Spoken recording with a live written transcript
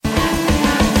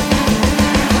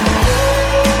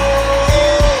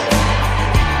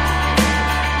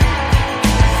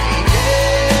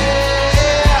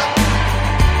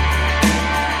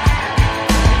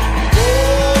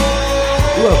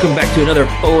to another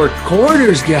Four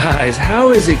Corners, guys.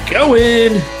 How is it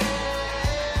going?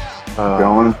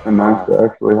 Going. It's been nice to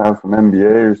actually have some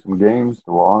NBA or some games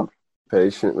to watch.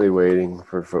 Patiently waiting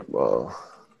for football.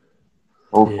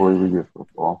 Hopefully we get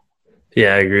football.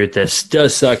 Yeah, I agree with this.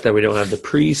 Does suck that we don't have the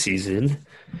preseason.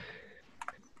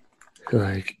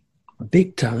 Like,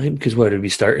 big time. Because what, it'll be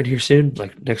starting here soon?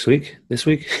 Like, next week? This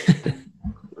week?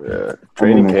 Yeah.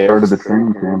 Training Training they camps. started the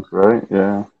training camps, right?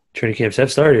 Yeah. Training camps have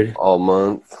started. All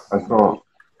month. I saw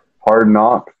Hard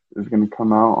Knocks is going to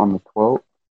come out on the 12th.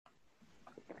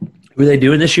 Who are they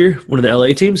doing this year? One of the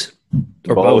LA teams?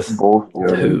 Or both? Both.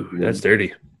 Ooh, that's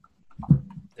dirty.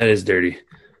 That is dirty.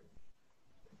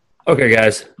 Okay,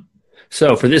 guys.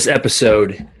 So for this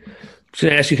episode, I'm just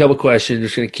going to ask you a couple questions.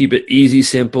 Just going to keep it easy,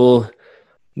 simple,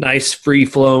 nice,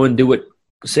 free-flowing.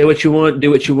 Say what you want,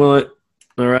 do what you want.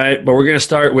 All right? But we're going to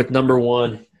start with number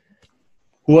one.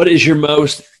 What is your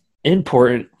most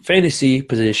important fantasy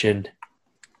position?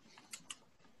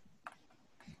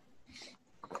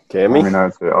 Cammy? I mean,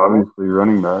 I'd say obviously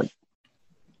running back.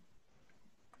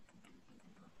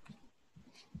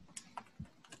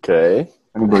 Okay.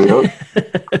 Anybody else?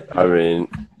 I mean,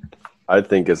 I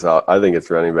think it's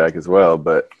running back as well,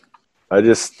 but I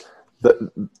just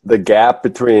the gap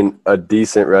between a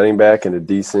decent running back and a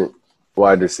decent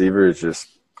wide receiver is just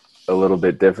a little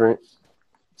bit different.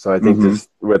 So I think just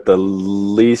with the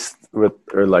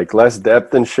less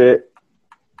depth and shit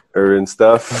or and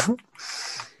stuff,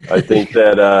 I think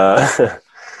that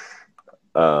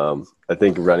I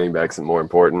think running backs are more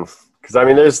important. Because I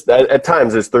mean, at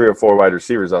times there's 3 or 4 wide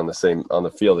receivers on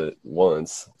the field at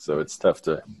once, so it's tough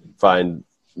to find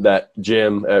that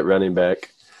gem at running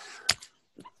back.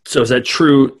 So is that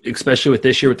true, especially with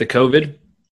this year with the COVID?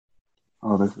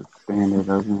 Oh, this is standard.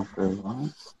 I was going to say,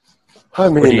 what? I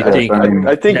What do you think?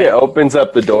 I think it opens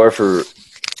up the door for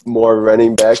more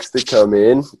running backs to come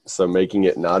in, so making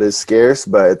it not as scarce.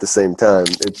 But at the same time,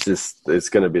 it's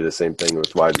going to be the same thing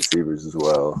with wide receivers as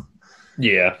well.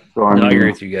 Yeah. So, I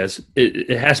agree with you guys.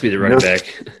 It has to be the running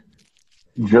back.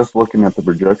 Just looking at the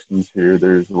projections here,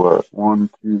 there's 1,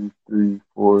 2, 3,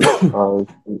 4,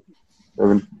 5, 6,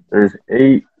 7. There's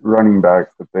 8 running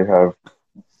backs that they have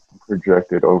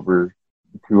projected over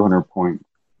 200 points.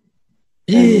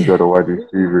 And you go to wide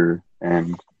receiver,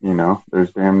 and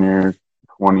there's damn near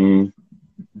 20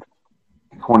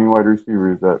 wide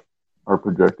receivers that are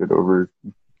projected over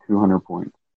 200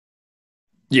 points.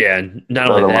 Yeah, not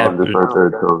only that, just right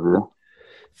there tells you.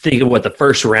 think of the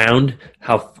first round,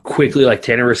 how quickly, like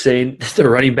Tanner was saying, the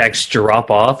running backs drop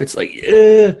off. It's like,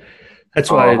 that's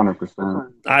why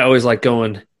 100%. I always like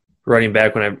going running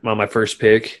back when I'm on my first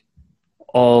pick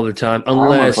all the time,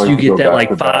 unless you get that like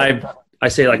 5. I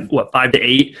say 5 to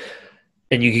 8,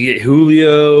 and you can get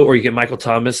Julio or you get Michael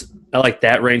Thomas. I like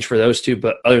that range for those two,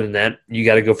 but other than that, you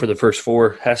got to go for the first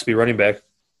 4. Has to be running back.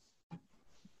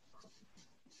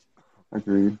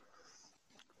 Agreed.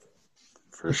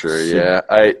 For sure, yeah.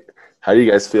 How do you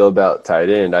guys feel about tight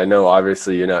end? I know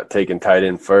obviously you're not taking tight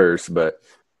end first, but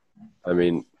I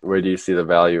mean, where do you see the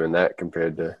value in that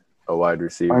compared to a wide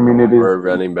receiver or a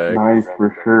running back? Nice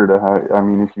for sure to have. I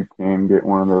mean, if you can get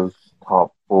one of those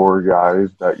top 4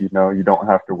 guys that you don't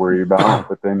have to worry about,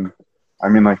 but then, I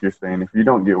mean, like you're saying, if you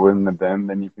don't get one of them,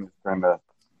 then you can just kind of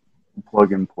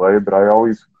plug and play. But I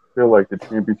always feel like the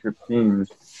championship teams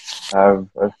have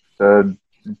a stud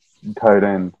tight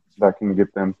end that can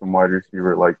get them some wide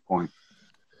receiver like points.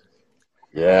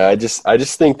 Yeah, I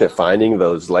just think that finding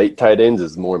those late tight ends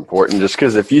is more important. Just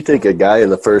because if you take a guy in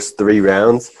the first 3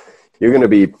 rounds, you're going to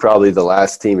be probably the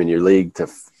last team in your league to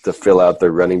fill out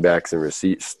their running backs and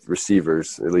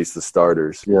receivers, at least the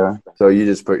starters. Yeah. So you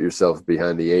just put yourself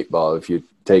behind the 8 ball if you're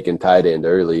taking tight end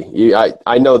early.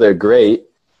 I know they're great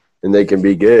and they can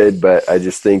be good, but I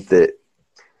just think that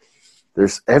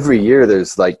every year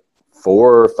there's like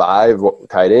 4 or 5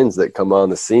 tight ends that come on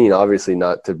the scene, obviously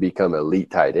not to become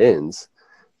elite tight ends,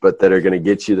 but that are going to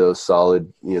get you those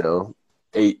solid,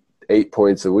 8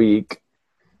 points a week.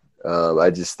 I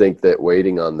just think that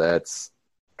waiting on that's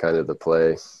kind of the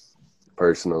play,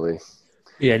 personally.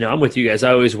 Yeah, no, I'm with you guys.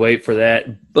 I always wait for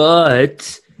that.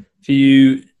 But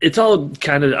it's all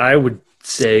kind of, I would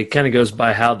say, kind of goes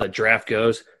by how the draft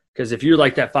goes. Because if you're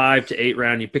like that 5 to 8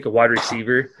 round, you pick a wide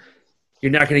receiver,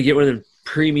 you're not going to get one of the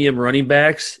premium running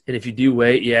backs. And if you do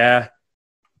wait, you're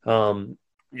going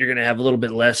to have a little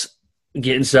bit less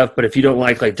getting stuff. But if you don't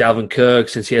like Dalvin Cook,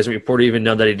 since he hasn't reported, even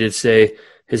though that he did say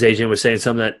his agent was saying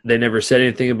something that they never said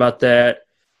anything about that.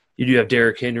 You do have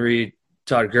Derrick Henry,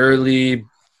 Todd Gurley,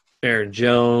 Aaron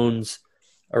Jones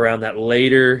around that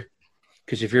later.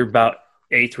 Because if you're about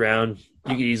 8th round,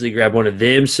 you can easily grab one of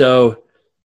them. So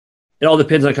it all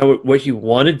depends on kind of what you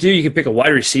want to do. You can pick a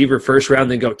wide receiver first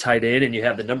round, then go tight end, and you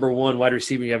have the number one wide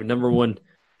receiver, you have a number one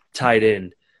tight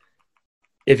end.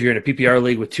 If you're in a PPR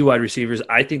league with 2 wide receivers,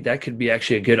 I think that could be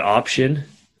actually a good option.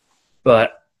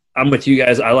 But I'm with you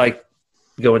guys. I like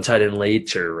going tight end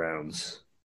later rounds.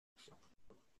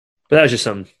 But that was just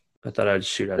something I thought I'd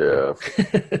shoot out there.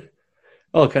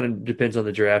 Well, it kind of depends on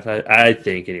the draft, I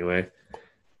think, anyway.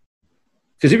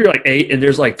 Because if you're like 8 and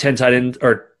there's like 10 tight ends,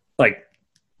 or like,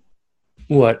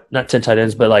 not 10 tight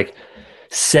ends, but like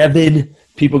 7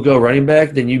 people go running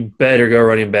back, then you better go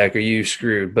running back or you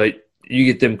screwed. But you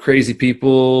get them crazy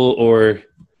people, or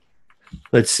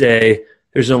let's say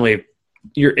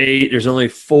you're 8, there's only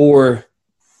 5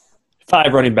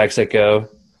 running backs that go,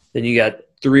 then you got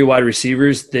 3 wide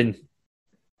receivers, then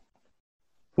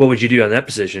what would you do on that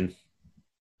position?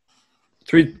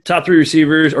 Top 3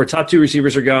 receivers or top 2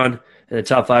 receivers are gone, and the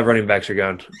top 5 running backs are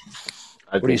gone.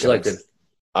 What are you selecting?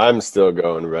 I'm still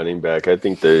going running back. I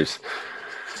think there's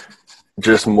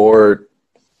just more,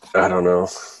 I don't know.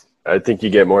 I think you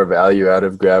get more value out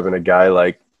of grabbing a guy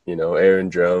like,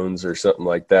 Aaron Jones or something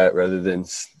like that, rather than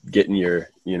getting your,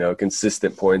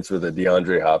 consistent points with a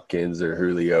DeAndre Hopkins or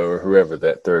Julio or whoever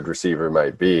that third receiver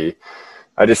might be.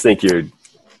 I just think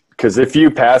because if you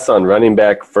pass on running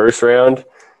back first round,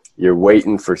 you're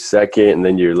waiting for second, and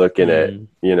then you're looking at,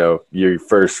 your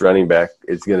first running back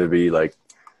is going to be like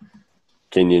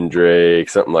Kenyon Drake,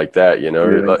 something like that,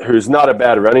 who's not a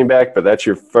bad running back, but that's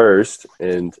your first,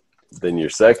 and then your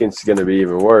second's going to be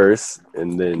even worse,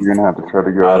 and then you're going to have to try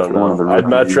to go. I don't know. I'd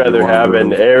much rather have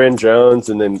an Aaron Jones,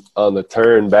 and then on the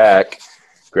turn back,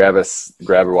 grab a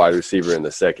wide receiver in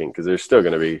the second, because there's still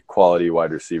going to be quality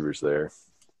wide receivers there.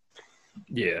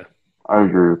 Yeah, I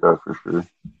agree with that for sure.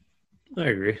 I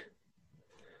agree.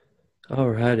 All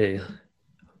righty.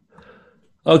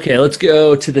 Okay, let's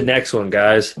go to the next one,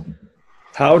 guys.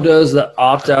 How does the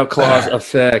opt-out clause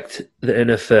affect the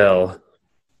NFL?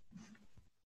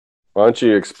 Why don't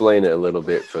you explain it a little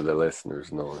bit for the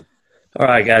listeners, Nolan? All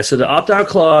right, guys. So the opt-out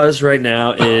clause right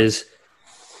now is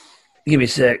 – give me a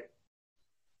sec.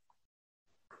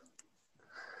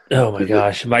 Oh, my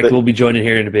gosh. Mike will be joining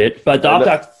here in a bit. But the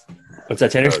opt-out – what's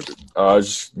that, Tanner?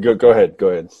 Just go ahead. Go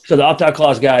ahead. So the opt-out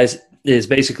clause, guys, is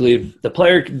basically the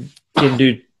player can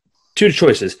do 2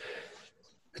 choices.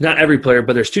 Not every player,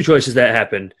 but there's 2 choices that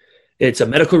happen. It's a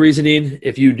medical reasoning.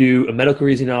 If you do a medical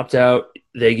reasoning opt-out,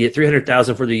 they get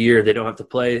 $300,000 for the year. They don't have to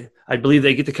play. I believe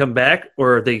they get to come back,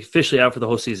 or are they officially out for the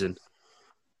whole season?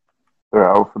 They're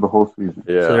out for the whole season.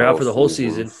 Yeah, so they're out for the whole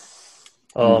season.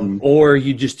 Or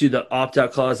you just do the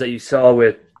opt-out clause that you saw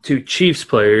with 2 Chiefs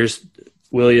players,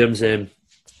 Williams and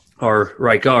our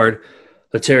right guard,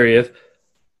 Lateriev.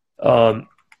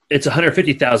 It's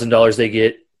 $150,000 they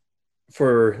get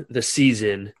for the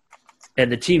season, and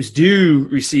the teams do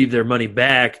receive their money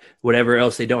back, whatever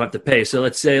else they don't have to pay. So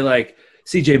let's say like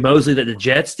C.J. Mosley that the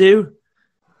Jets do,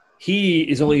 he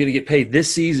is only going to get paid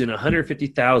this season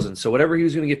 $150,000. So whatever he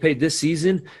was going to get paid this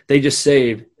season, they just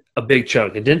saved a big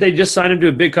chunk. And didn't they just sign him to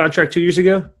a big contract 2 years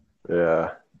ago?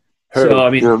 Yeah. So I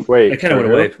mean, I kind of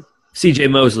went away. C.J.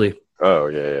 Mosley. Oh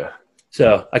yeah.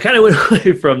 So I kind of went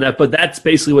away from that, but that's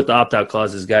basically what the opt-out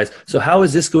clause is, guys. So how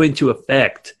is this going to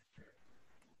affect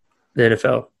the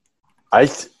NFL?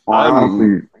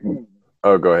 Honestly,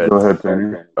 go ahead. Go ahead,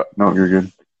 Tanner. No, you're good.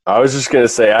 I was just going to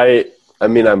say, I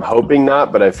mean, I'm hoping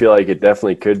not, but I feel like it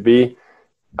definitely could be.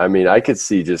 I mean, I could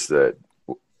see just a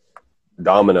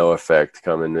domino effect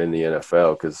coming in the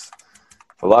NFL, because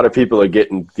a lot of people are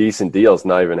getting decent deals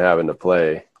not even having to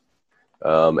play.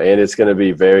 And it's going to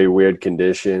be very weird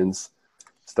conditions,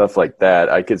 stuff like that.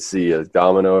 I could see a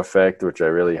domino effect, which I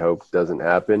really hope doesn't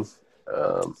happen.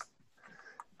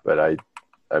 But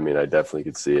I mean, I definitely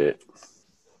could see it.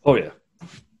 Oh, yeah.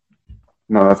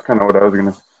 No, that's kind of what I was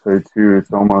going to say, too.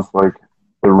 It's almost like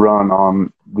the run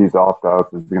on these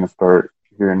opt-outs is going to start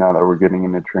here now that we're getting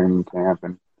into training camp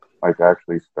and, like,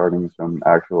 actually starting some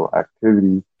actual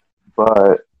activity.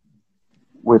 But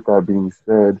with that being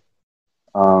said,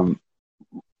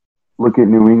 look at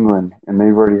New England, and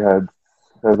they've already had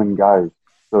 7 guys.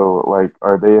 So, like,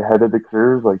 are they ahead of the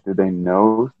curve? Like, do they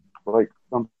know, like,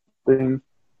 something?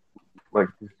 Like,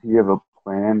 does he have a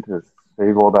plan to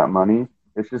save all that money?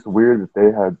 It's just weird that they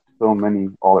had so many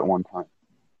all at one time.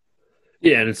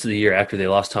 Yeah, and it's the year after they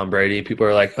lost Tom Brady. People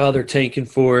are like, oh, they're tanking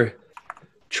for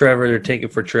Trevor. They're tanking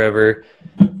for Trevor.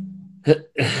 I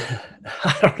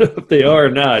don't know if they are or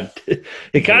not.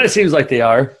 It kind of seems like they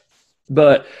are.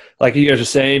 But like you guys are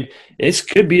saying, this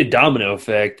could be a domino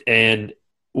effect. And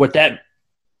what that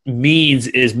means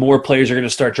is more players are going to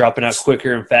start dropping out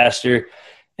quicker and faster.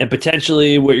 And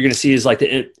potentially what you're going to see is like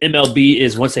the MLB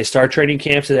is once they start training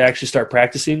camps and they actually start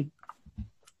practicing,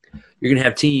 you're going to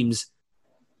have teams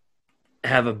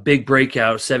have a big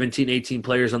breakout, 17, 18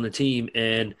 players on the team,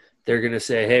 and they're going to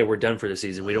say, hey, we're done for the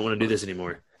season. We don't want to do this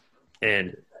anymore.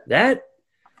 And that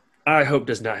I hope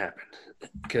does not happen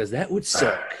because that would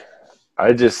suck.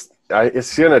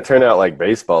 It's going to turn out like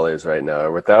baseball is right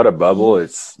now. Without a bubble,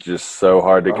 it's just so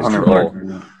hard to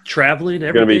control. Traveling,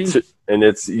 everything.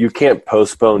 You can't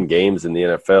postpone games in the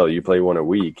NFL. You play one a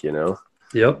week, you know?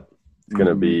 Yep. It's going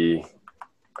to be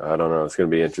 – I don't know. It's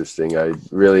going to be interesting. I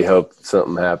really hope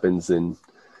something happens in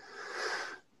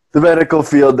the medical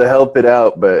field to help it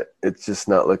out, but it's just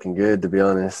not looking good, to be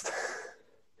honest.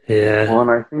 Yeah. Well,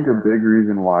 and I think a big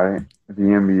reason why the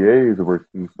NBA is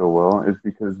working so well is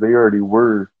because they already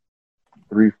were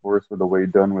 3/4 of the way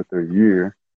done with their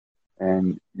year.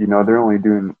 And, you know, they're only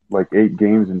doing like 8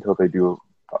 games until they do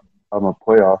a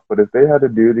playoff. But if they had to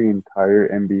do the entire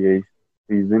NBA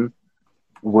season,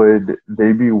 would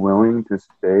they be willing to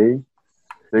stay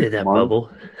 6 In that months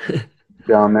bubble.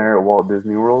 down there at Walt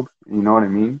Disney World? You know what I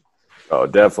mean? Oh,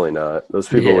 definitely not. Those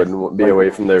people wouldn't be away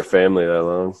from their family that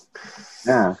long.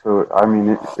 Yeah, so I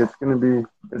mean, it's gonna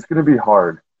be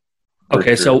hard.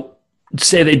 Okay, so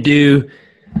say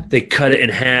they cut it in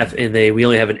half, and we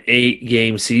only have an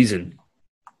 8-game season.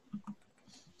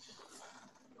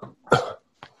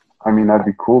 I mean, that'd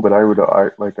be cool, but I would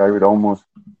almost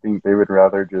think they would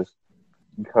rather just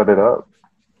cut it up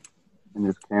and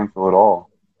just cancel it all.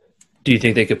 Do you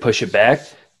think they could push it back?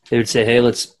 They would say, "Hey,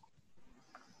 let's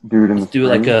do it in let's do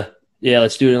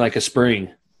it in like a spring."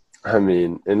 I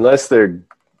mean, unless they're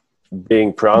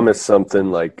being promised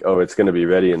something like, "Oh, it's going to be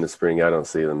ready in the spring," I don't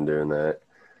see them doing that.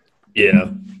 Yeah,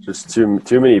 just too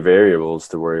many variables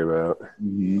to worry about.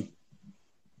 Mm-hmm.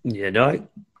 Yeah, no, I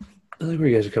think where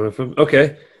you guys are coming from.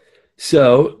 Okay,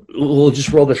 so we'll just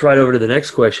roll this right over to the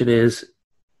next question: is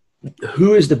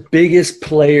who is the biggest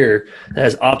player that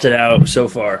has opted out so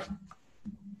far?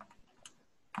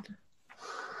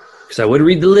 Because I would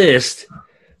read the list.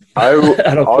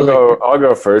 I'll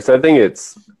go first. I think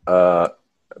it's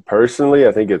personally,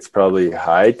 I think it's probably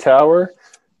Hightower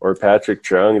or Patrick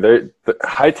Chung.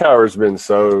 Hightower's been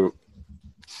so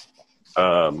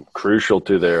crucial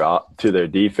to their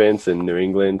defense in New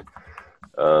England,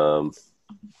 and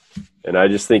I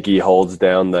just think he holds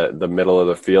down the middle of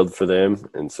the field for them.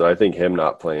 And so I think him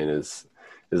not playing is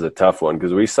a tough one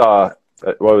because we saw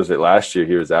what was it last year?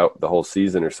 He was out the whole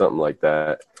season or something like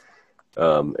that.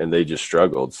 And they just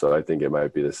struggled, so I think it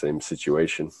might be the same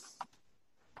situation.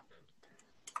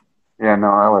 Yeah, no,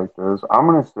 I like those. I'm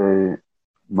gonna say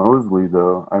Mosley,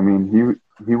 though. I mean,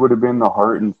 he would have been the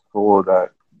heart and soul of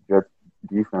that Jets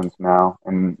defense now,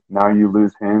 and now you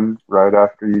lose him right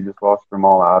after you just lost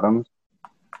Jamal Adams.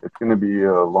 It's gonna be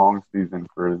a long season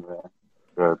for the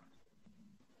Jets.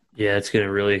 Yeah, it's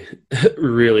gonna really,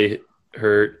 really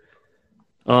hurt.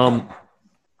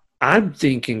 I'm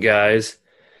thinking, guys.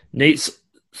 Nate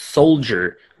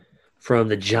Soldier from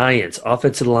the Giants,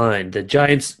 offensive line. The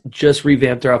Giants just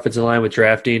revamped their offensive line with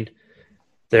drafting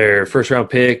their first-round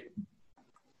pick.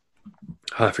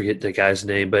 Oh, I forget the guy's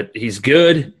name, but he's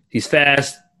good. He's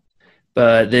fast.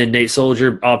 But then Nate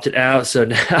Soldier opted out, so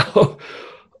now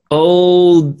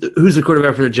who's the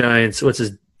quarterback for the Giants? What's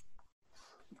his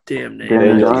damn name?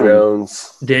 Daniel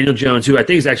Jones. Daniel Jones, who I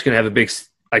think is actually going to have a big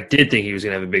 – I did think he was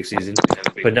going to have a big season,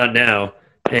 but not now.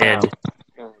 And –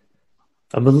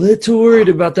 I'm a little worried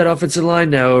about that offensive line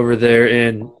now over there.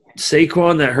 And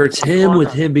Saquon, that hurts him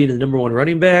with him being the number 1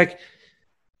 running back.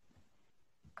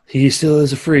 He still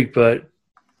is a freak, but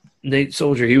Nate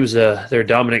Soldier, he was their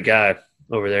dominant guy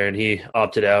over there, and he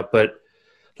opted out. But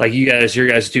like your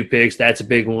guys' 2 picks, that's a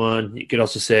big one. You could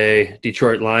also say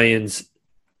Detroit Lions,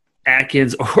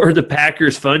 Atkins, or the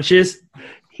Packers, Funchess.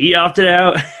 He opted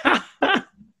out. I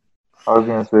was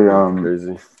going to say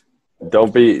crazy.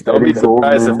 Don't be surprised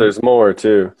Goldman. If there's more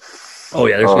too. Oh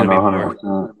yeah, there's going to be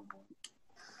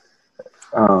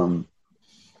more.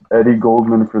 Eddie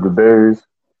Goldman for the Bears.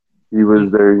 He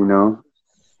was their,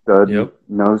 stud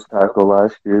nose tackle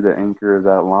last year, the anchor of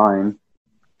that line.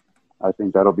 I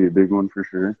think that'll be a big one for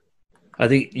sure. I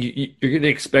think you're going to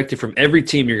expect it from every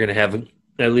team. You're going to have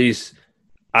at least,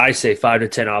 I say, 5 to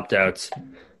 10 opt-outs.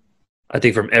 I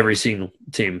think from every single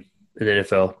team in the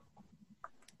NFL.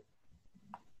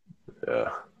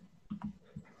 Yeah.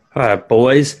 All right,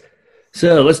 boys.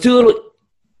 So let's do a little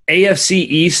AFC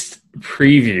East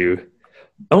preview.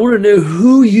 I want to know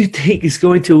who you think is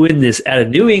going to win this out of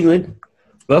New England,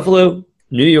 Buffalo,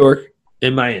 New York,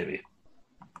 and Miami.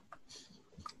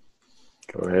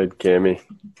 Go ahead, Cammy.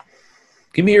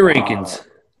 Give me your rankings.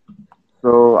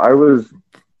 So I was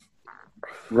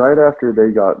right after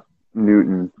they got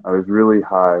Newton, I was really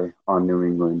high on New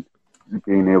England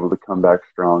being able to come back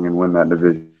strong and win that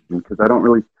division because I don't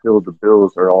really feel the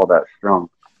Bills are all that strong.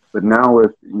 But now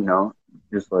with,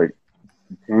 just like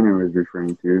Tanner was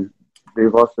referring to,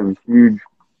 they've lost some huge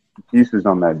pieces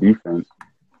on that defense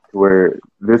to where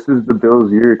this is the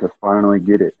Bills' year to finally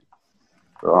get it.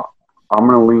 So I'm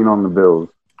going to lean on the Bills.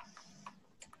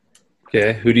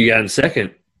 Okay, who do you got in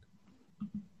second?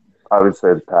 I would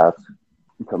say the Pats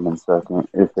come in second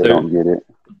if they don't get it.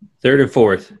 Third and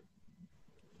fourth.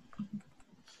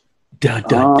 Dun,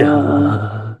 dun,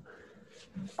 dun.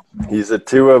 He's a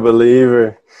Tua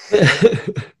believer.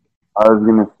 I was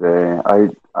going to say,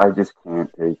 I just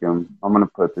can't take them. I'm going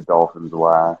to put the Dolphins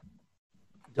last.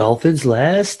 Dolphins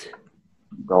last?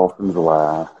 Dolphins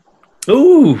last.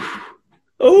 Ooh.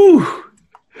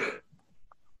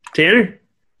 Tanner?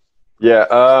 Yeah,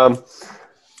 I'm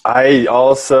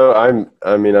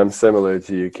similar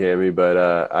to you, Cammy,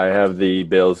 but I have the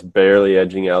Bills barely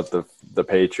edging out the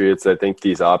Patriots. I think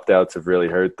these opt-outs have really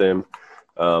hurt them.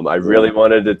 I really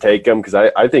wanted to take them because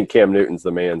I think Cam Newton's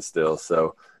the man still,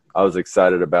 so I was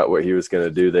excited about what he was going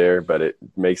to do there, but it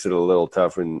makes it a little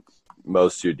tough when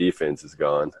most of your defense is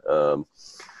gone.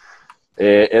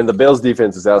 And the Bills'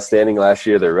 defense was outstanding last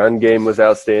year. Their run game was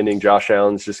outstanding. Josh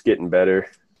Allen's just getting better.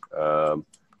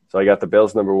 So I got the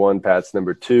Bills number 1, Pats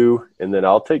number 2, and then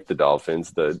I'll take the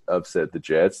Dolphins to upset the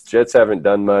Jets. Jets haven't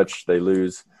done much. They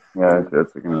lose. Yeah,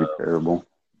 Jets are going to be terrible.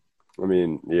 I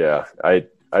mean, yeah, I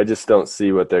just don't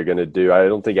see what they're going to do. I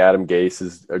don't think Adam Gase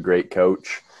is a great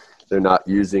coach. They're not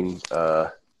using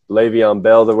Le'Veon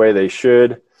Bell the way they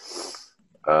should.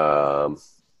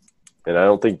 And I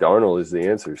don't think Darnold is the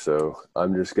answer, so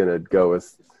I'm just going to go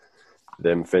with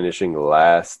them finishing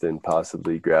last and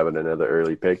possibly grabbing another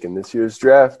early pick in this year's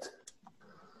draft.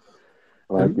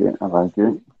 I like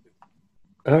it.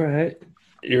 All right.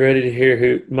 You ready to hear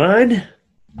who? Mine?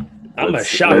 I'm going to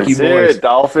shock you boys.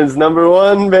 Dolphins number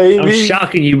 1, baby. I'm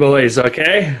shocking you boys,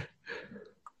 okay?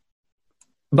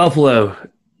 Buffalo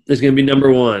is going to be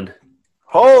number 1.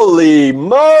 Holy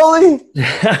moly!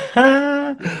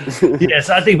 Yes,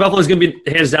 I think Buffalo's going to be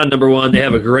hands down number 1. They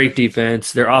have a great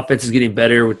defense. Their offense is getting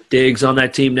better with Diggs on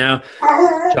that team now.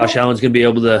 Josh Allen's going to be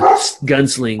able to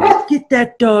gunsling. Get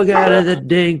that dog out of the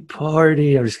dang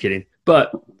party. I'm just kidding.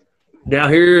 But now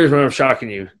here's where I'm shocking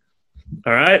you.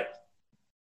 All right?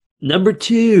 Number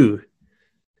 2,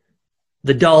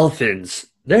 the Dolphins.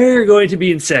 They're going to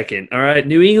be in second. All right?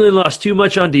 New England lost too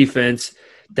much on defense.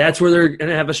 That's where they're going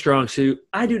to have a strong suit.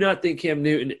 I do not think Cam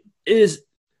Newton is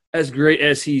as great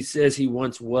as he says he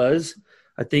once was.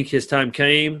 I think his time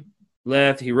came,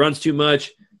 left. He runs too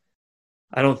much.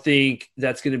 I don't think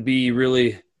that's going to be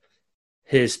really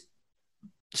his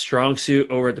strong suit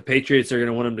over at the Patriots. They're going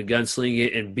to want him to gunsling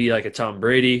it and be like a Tom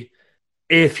Brady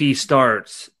if he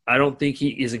starts. I don't think he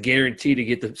is a guarantee to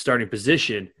get the starting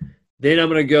position. Then I'm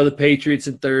going to go the Patriots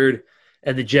in third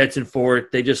and the Jets in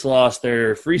fourth. They just lost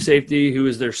their free safety, who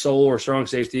is their soul, or strong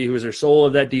safety, who is their soul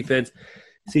of that defense.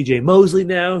 C.J. Mosley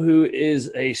now, who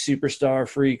is a superstar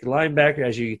freak linebacker.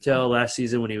 As you can tell, last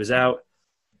season when he was out,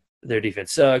 their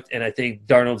defense sucked. And I think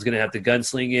Darnold's going to have to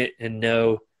gunsling it. And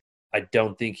no, I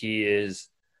don't think he is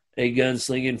a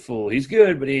gunslinging fool. He's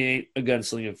good, but he ain't a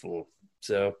gunslinging fool.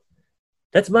 So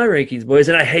that's my rankings, boys.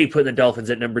 And I hate putting the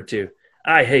Dolphins at number 2.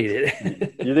 I hate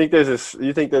it. You think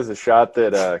there's a shot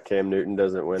that Cam Newton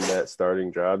doesn't win that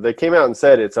starting job? They came out and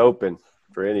said it's open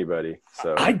for anybody.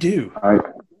 So I do. I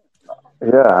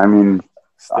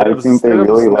think they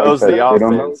really like that the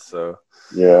offense. So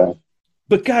yeah.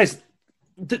 But guys,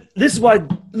 this is why.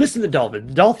 Listen to the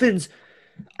Dolphins. Dolphins.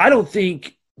 I don't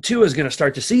think Tua is going to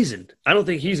start the season. I don't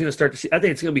think he's going to start the season. I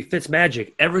think it's going to be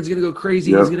Fitzmagic. Everyone's going to go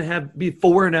crazy. Yep. He's going to be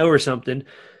 4-0 or something.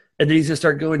 And then he's going to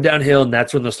start going downhill, and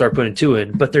that's when they'll start putting 2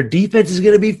 in. But their defense is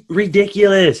going to be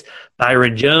ridiculous.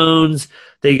 Byron Jones,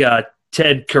 they got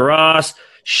Ted Karras,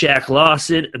 Shaq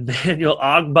Lawson, Emmanuel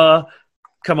Ogbah.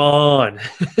 Come on.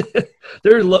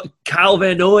 Kyle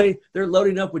Van Noy. They're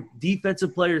loading up with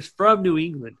defensive players from New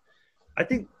England. I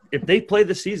think if they play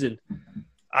this season,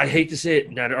 I hate to say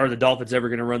it, are the Dolphins ever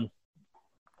going to run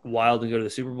wild and go to the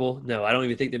Super Bowl? No, I don't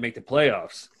even think they make the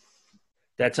playoffs.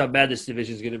 That's how bad this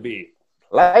division is going to be.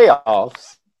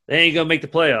 Playoffs. They ain't going to make the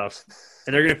playoffs.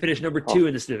 And they're going to finish number 2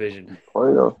 in this division.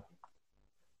 Playoffs.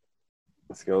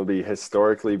 It's going to be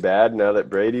historically bad now that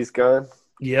Brady's gone.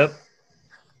 Yep.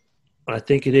 I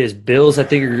think it is. Bills, I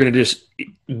think, are going to just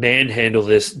manhandle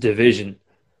this division.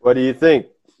 What do you think?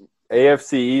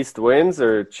 AFC East wins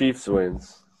or Chiefs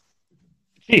wins?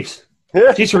 Chiefs.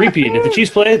 Chiefs are repeating. If the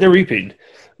Chiefs play, they're repeating.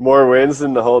 More wins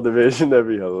than the whole division? That'd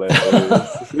be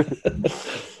hilarious.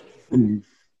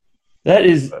 That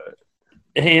is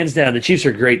hands down. The Chiefs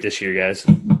are great this year, guys.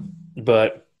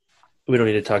 But we don't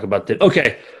need to talk about that.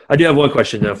 Okay, I do have one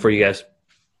question, though, for you guys.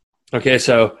 Okay,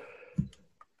 so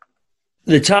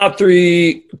the top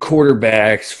 3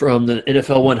 quarterbacks from the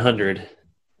NFL 100.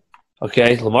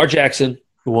 Okay, Lamar Jackson,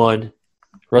 1.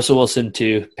 Russell Wilson,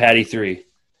 2. Patty, 3.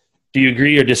 Do you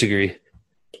agree or disagree?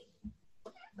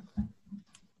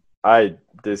 I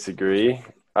disagree.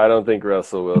 I don't think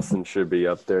Russell Wilson should be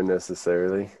up there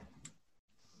necessarily.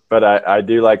 But I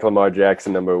do like Lamar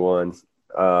Jackson, number 1.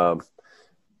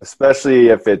 Especially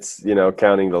if it's,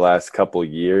 counting the last couple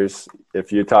years.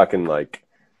 If you're talking like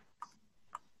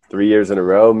 3 years in a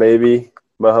row, maybe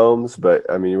Mahomes. But,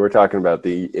 I mean, we're talking about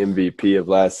the MVP of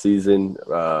last season,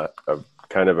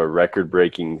 kind of a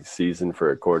record-breaking season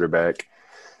for a quarterback.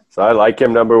 So I like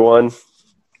him, number 1.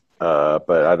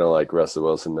 But I don't like Russell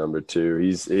Wilson, number 2.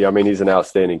 He's an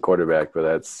outstanding quarterback, but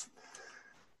that's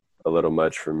a little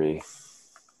much for me.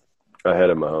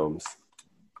 Ahead of Mahomes.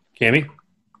 Cammy?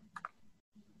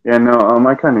 Yeah, no,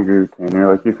 I kind of agree with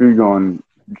Tanner. Like, if you're going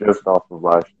just off of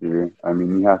last year, I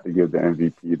mean, you have to give the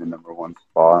MVP the number 1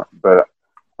 spot. But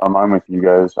I'm with you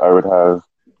guys. I would have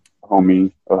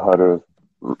Homie ahead of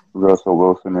Russell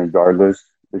Wilson regardless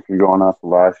if you're going off of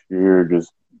last year or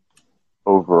just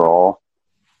overall.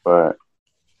 But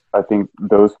I think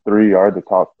those 3 are the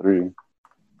top 3.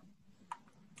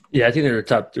 Yeah, I think they're the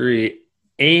top 3.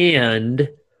 And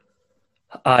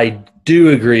I do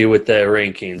agree with the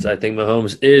rankings. I think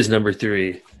Mahomes is number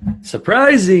 3.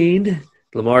 Surprising.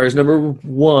 Lamar is number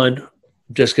 1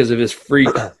 just because of his freak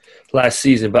last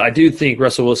season. But I do think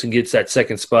Russell Wilson gets that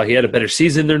second spot. He had a better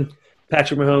season than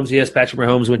Patrick Mahomes. Yes, Patrick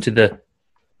Mahomes went to the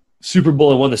Super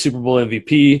Bowl and won the Super Bowl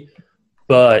MVP.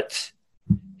 But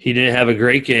he didn't have a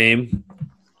great game.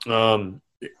 And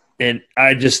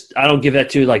I don't give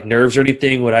that to like nerves or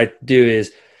anything. What I do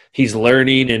is he's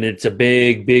learning and it's a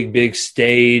big, big, big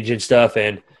stage and stuff.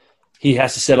 And he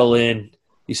has to settle in.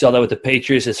 You saw that with the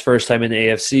Patriots, his first time in the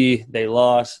AFC. They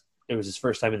lost. It was his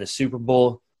first time in the Super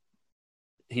Bowl.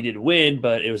 He didn't win,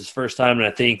 but it was his first time. And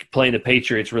I think playing the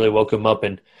Patriots really woke him up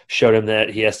and showed him that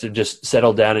he has to just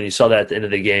settle down. And you saw that at the end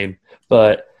of the game.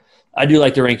 But I do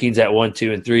like the rankings at 1,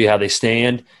 2, and 3, how they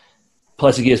stand.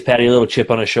 Plus, it gives Patty a little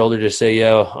chip on his shoulder to say,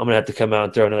 yo, I'm going to have to come out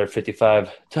and throw another 55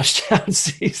 touchdown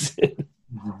season.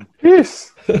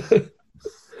 Yes.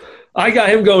 I got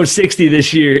him going 60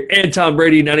 this year, and Tom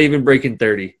Brady not even breaking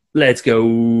 30. Let's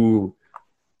go.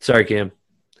 Sorry, Cam.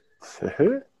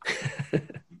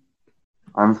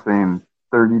 I'm saying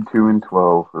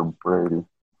 32-12 for Brady.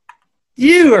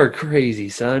 You are crazy,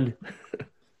 son.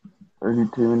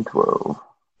 32-12.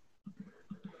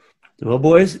 Well,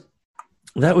 boys,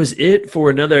 that was it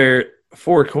for another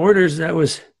 4 Corners. That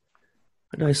was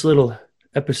a nice little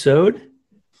episode.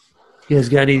 You guys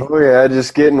got any? Oh, yeah,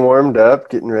 just getting warmed up,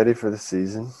 getting ready for the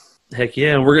season. Heck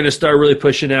yeah, and we're going to start really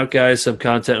pushing out, guys, some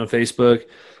content on Facebook.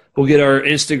 We'll get our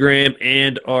Instagram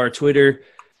and our Twitter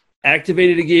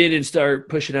activated again and start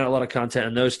pushing out a lot of content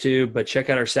on those 2. But check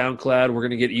out our SoundCloud. We're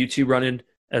going to get YouTube running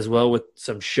as well with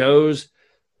some shows.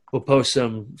 We'll post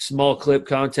some small clip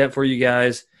content for you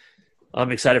guys.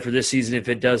 I'm excited for this season if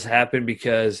it does happen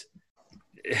because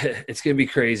it's going to be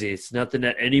crazy. It's nothing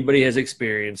that anybody has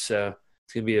experienced, so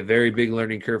it's going to be a very big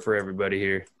learning curve for everybody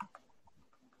here.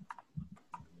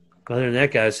 Other than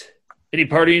that, guys, any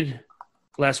parting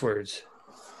last words?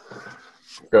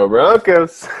 Go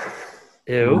Broncos.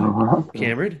 Ew,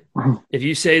 Cameron. If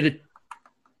you say the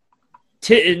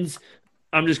Titans,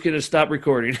 I'm just going to stop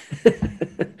recording.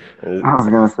 I was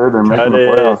going to say they're making the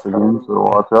playoffs again, so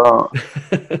watch out.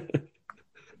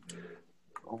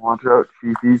 Watch out,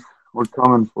 Chiefies. We're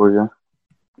coming for you.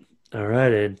 All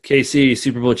right, and KC,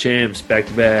 Super Bowl champs,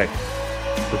 back-to-back.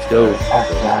 Let's go.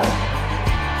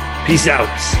 Peace out.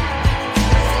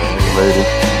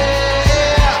 Later.